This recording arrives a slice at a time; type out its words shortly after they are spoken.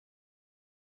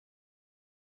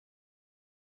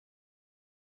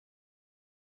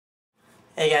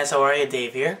Hey guys, how are you?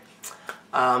 Dave here.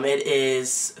 It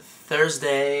is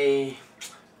Thursday,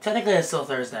 technically it's still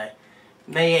Thursday,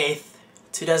 May 8th,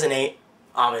 2008,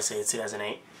 obviously it's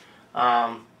 2008.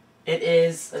 It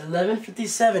is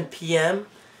 11:57 p.m.,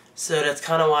 so that's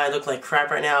kind of why I look like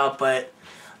crap right now, but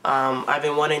I've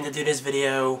been wanting to do this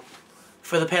video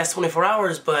for the past 24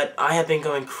 hours, but I have been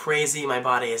going crazy. My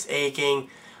body is aching.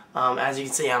 As you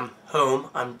can see, I'm home.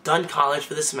 I'm done college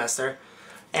for this semester.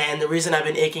 And the reason I've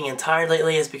been aching and tired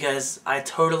lately is because I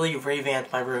totally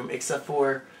revamped my room, except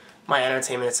for my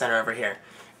entertainment center over here.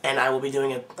 And I will be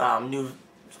doing a new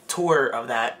tour of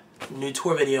that, new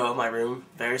tour video of my room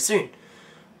very soon.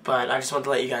 But I just want to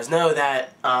let you guys know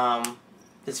that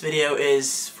this video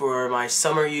is for my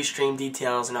summer Ustream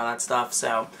details and all that stuff.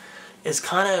 So it's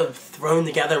kind of thrown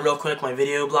together real quick, my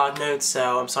video blog notes.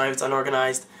 So I'm sorry if it's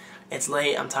unorganized. It's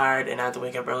late, I'm tired, and I have to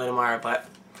wake up early tomorrow. But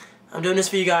I'm doing this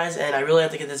for you guys, and I really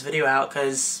have to get this video out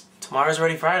because tomorrow's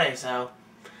already Friday, so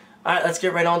alright, let's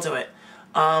get right on to it.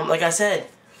 Like I said,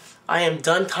 I am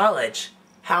done college.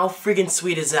 How freaking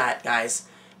sweet is that, guys?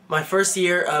 My first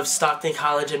year of Stockton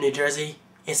College of New Jersey,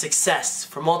 a success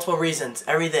for multiple reasons.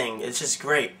 Everything, it's just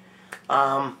great.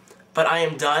 But I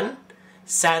am done.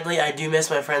 Sadly, I do miss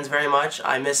my friends very much.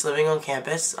 I miss living on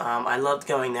campus. I loved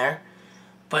going there.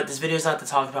 But this video is not to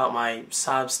talk about my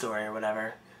sob story or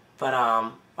whatever. But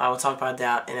I will talk about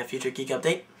that in a future Geek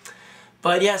Update.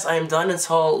 But yes, I am done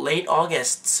until late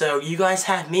August. So you guys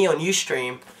have me on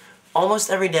Ustream almost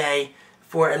every day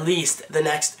for at least the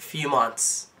next few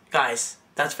months. Guys,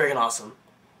 that's freaking awesome.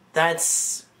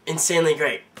 That's insanely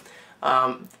great.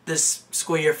 This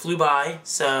school year flew by,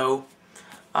 so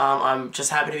I'm just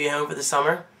happy to be home for the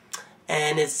summer.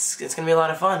 And it's going to be a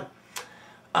lot of fun.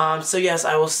 So yes,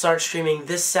 I will start streaming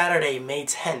this Saturday, May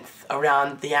 10th,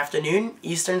 around the afternoon,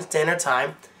 Eastern Standard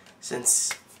Time,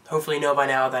 since hopefully you know by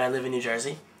now that I live in New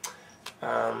Jersey.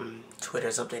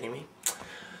 Twitter's updating me.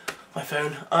 My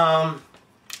phone.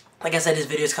 Like I said, this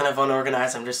video is kind of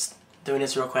unorganized. I'm just doing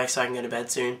this real quick so I can go to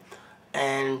bed soon.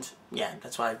 And yeah,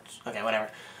 that's why, okay, whatever.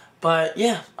 But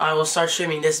yeah, I will start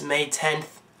streaming this Saturday,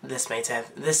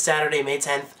 May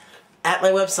 10th, at my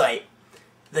website,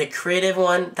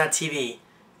 thecreativeone.tv.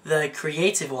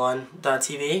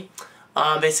 thecreativeone.tv.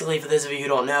 Basically, for those of you who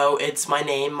don't know, it's my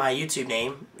name, my YouTube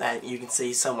name, that you can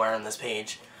see somewhere on this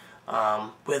page,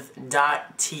 with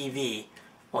 .tv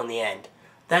on the end.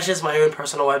 That's just my own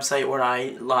personal website where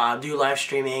I do live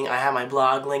streaming. I have my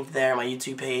blog linked there, my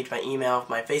YouTube page, my email,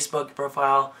 my Facebook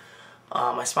profile,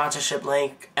 my sponsorship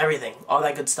link, everything, all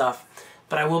that good stuff.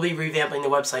 But I will be revamping the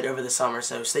website over the summer,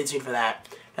 so stay tuned for that.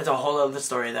 That's a whole other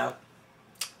story, though.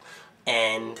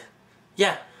 And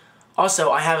yeah.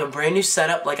 Also, I have a brand new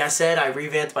setup. Like I said, I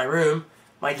revamped my room.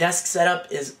 My desk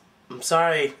setup is, I'm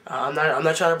sorry, I'm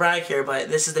not trying to brag here, but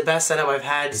this is the best setup I've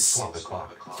had. It's 12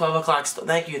 o'clock. 12 o'clock.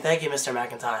 Thank you, Mr.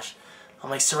 Macintosh. I'm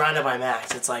like surrounded by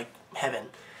Macs. It's like heaven.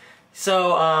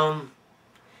 So,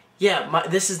 yeah,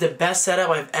 this is the best setup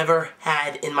I've ever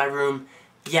had in my room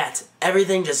yet.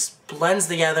 Everything just blends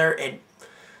together.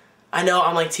 I know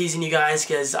I'm like teasing you guys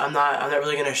because I'm not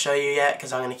really gonna show you yet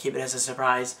because I'm gonna keep it as a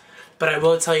surprise. But I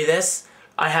will tell you this,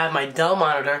 I have my Dell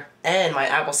monitor and my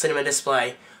Apple Cinema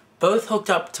display both hooked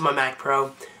up to my Mac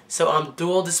Pro, so I'm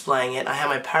dual displaying it. I have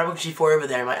my PowerBook G4 over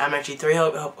there, my iMac G3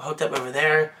 hooked up over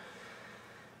there,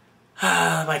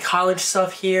 my college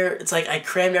stuff here. It's like I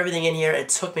crammed everything in here. It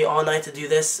took me all night to do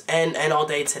this and all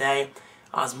day today.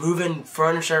 I was moving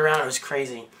furniture around, it was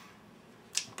crazy.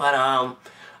 But I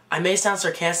may sound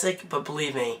sarcastic, but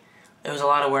believe me, it was a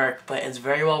lot of work, but it's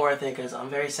very well worth it because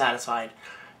I'm very satisfied.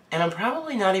 And I'm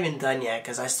probably not even done yet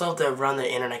because I still have to run the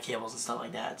internet cables and stuff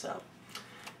like that. So,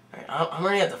 alright, I'm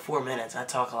already at the 4 minutes. I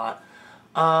talk a lot.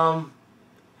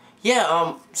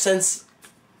 Since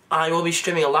I will be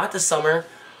streaming a lot this summer,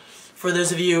 for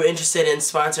those of you interested in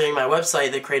sponsoring my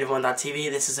website, thecreativeone.tv,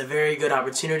 this is a very good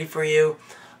opportunity for you.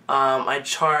 I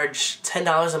charge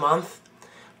 $10 a month,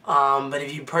 but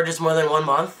if you purchase more than 1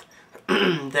 month,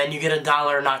 then you get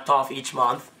 $1 knocked off each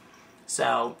month.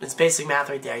 So, it's basic math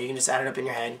right there. You can just add it up in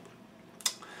your head.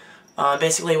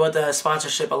 Basically, what the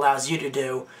sponsorship allows you to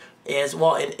do is,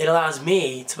 well, it allows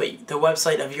me to put the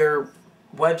website of your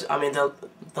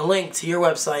the link to your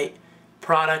website,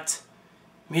 product,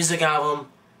 music album,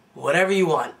 whatever you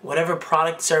want, whatever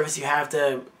product service you have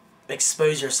to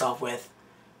expose yourself with.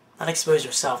 Not expose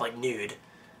yourself like nude.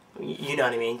 You know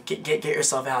what I mean. Get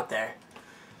yourself out there.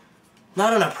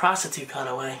 Not in a prostitute kind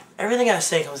of way. Everything I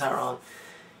say comes out wrong.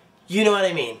 You know what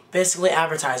I mean. Basically,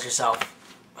 advertise yourself.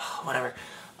 Whatever.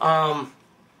 And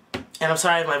I'm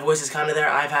sorry if my voice is kind of there.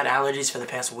 I've had allergies for the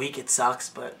past week. It sucks,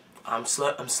 but I'm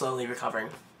slowly recovering.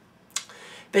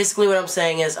 Basically what I'm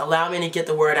saying is allow me to get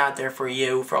the word out there for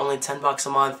you for only $10 a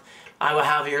month. I will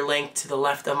have your link to the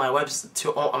left of my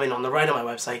website, on the right of my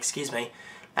website, excuse me,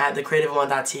 at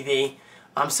thecreativeone.tv.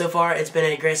 So far it's been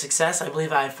a great success. I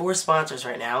believe I have 4 sponsors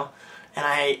right now, and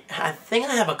I think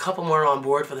I have a couple more on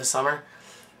board for the summer.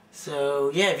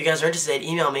 So yeah, if you guys are interested,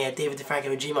 email me at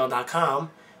daviddefranco@gmail.com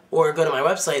or go to my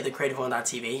website,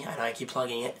 thecreativeone.tv. I know I keep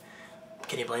plugging it.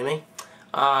 Can you blame me?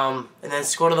 And then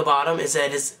scroll to the bottom. It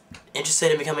says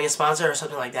interested in becoming a sponsor or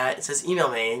something like that. It says email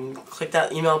me, and click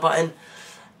that email button,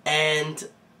 and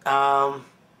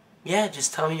yeah,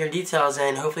 just tell me your details,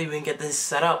 and hopefully we can get this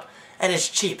set up. And it's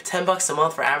cheap. $10 a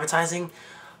month for advertising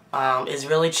is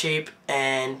really cheap,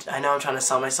 and I know I'm trying to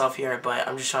sell myself here, but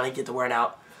I'm just trying to get the word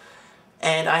out.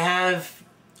 And I have,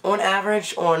 on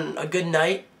average, on a good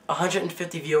night,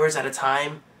 150 viewers at a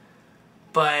time,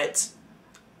 but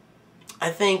I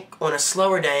think on a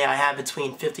slower day I have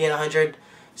between 50 and 100.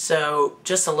 So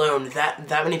just alone, that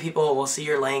many people will see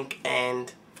your link,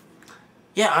 and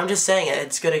yeah, I'm just saying it.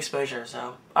 It's good exposure.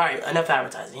 So alright, enough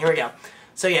advertising. Here we go.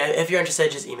 So yeah, if you're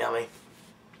interested, just email me.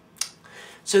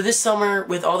 So this summer,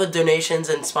 with all the donations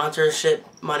and sponsorship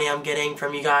money I'm getting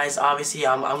from you guys, obviously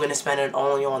I'm going to spend it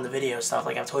only on the video stuff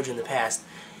like I've told you in the past.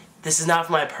 This is not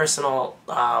for my personal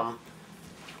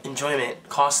enjoyment,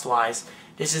 cost-wise.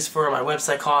 This is for my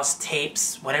website costs,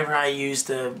 tapes, whatever I use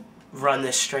to run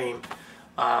this stream.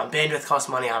 Bandwidth costs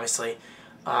money, obviously.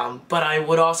 But I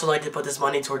would also like to put this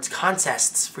money towards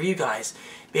contests for you guys.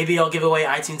 Maybe I'll give away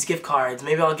iTunes gift cards.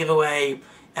 Maybe I'll give away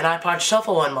an iPod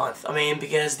Shuffle one month.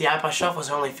 Because the iPod Shuffle is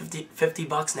only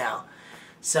 $50 now.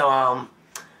 So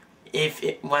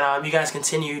when you guys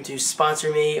continue to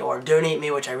sponsor me or donate me,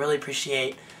 which I really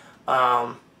appreciate,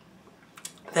 then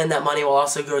that money will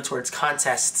also go towards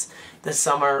contests this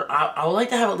summer. I would like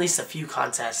to have at least a few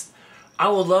contests. I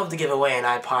would love to give away an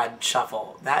iPod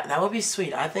Shuffle. That would be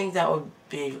sweet. I think that would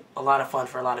be a lot of fun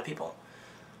for a lot of people.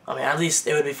 At least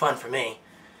it would be fun for me.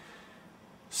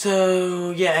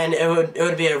 So yeah, and it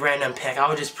would be a random pick. I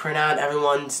would just print out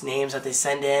everyone's names that they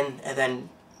send in, and then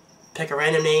pick a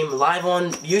random name live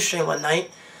on Ustream one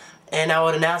night, and I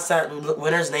would announce that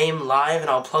winner's name live, and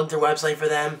I'll plug their website for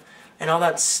them, and all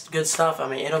that good stuff.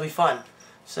 It'll be fun.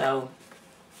 So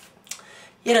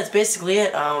yeah, that's basically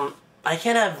it. I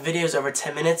can't have videos over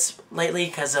 10 minutes lately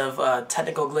because of a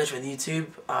technical glitch with YouTube.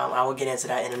 I will get into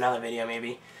that in another video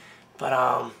maybe. But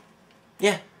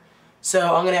yeah.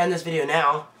 So I'm going to end this video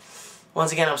now.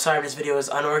 Once again, I'm sorry if this video is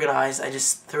unorganized. I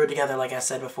just threw it together like I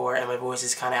said before, and my voice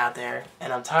is kind of out there.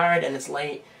 And I'm tired, and it's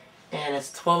late, and it's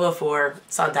 12:04.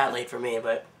 It's not that late for me,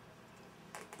 but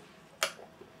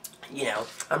you know,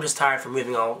 I'm just tired from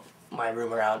moving all my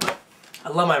room around. I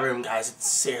love my room, guys. It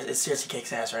seriously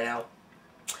kicks ass right now.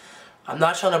 I'm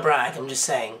not trying to brag. I'm just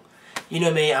saying. You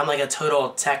know me. I'm like a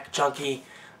total tech junkie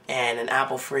and an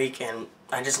Apple freak, and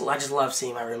I just love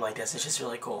seeing my room like this. It's just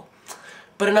really cool.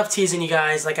 But enough teasing, you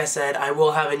guys. Like I said, I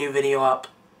will have a new video up,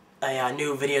 a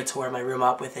new video tour of my room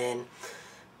up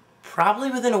probably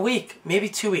within a week, maybe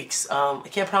 2 weeks. I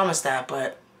can't promise that,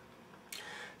 but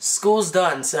school's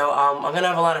done, so I'm gonna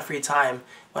have a lot of free time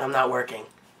when I'm not working.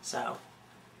 So,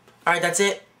 alright, that's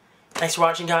it. Thanks for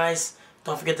watching, guys.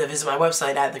 Don't forget to visit my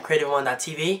website at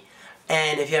thecreativeone.tv.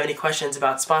 And if you have any questions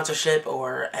about sponsorship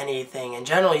or anything in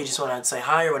general, you just want to say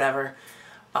hi or whatever,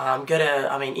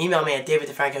 email me at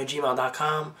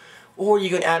daviddefranco@gmail.com, or you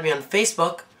can add me on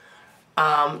Facebook.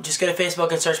 Just go to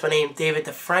Facebook and search my name, David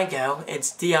DeFranco.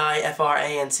 It's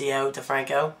DIFRANCO,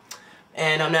 DeFranco.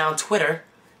 And I'm now on Twitter.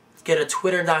 Go to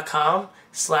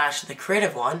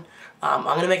twitter.com/thecreativeone. I'm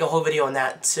going to make a whole video on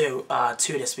that too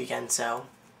this weekend, so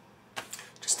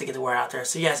just to get the word out there.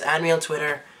 So yes, add me on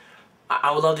Twitter.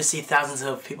 I would love to see thousands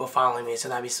of people following me, so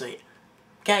that'd be sweet.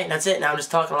 Okay, that's it. Now I'm just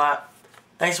talking a lot.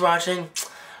 Thanks for watching,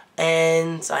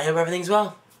 and I hope everything's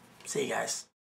well. See you guys.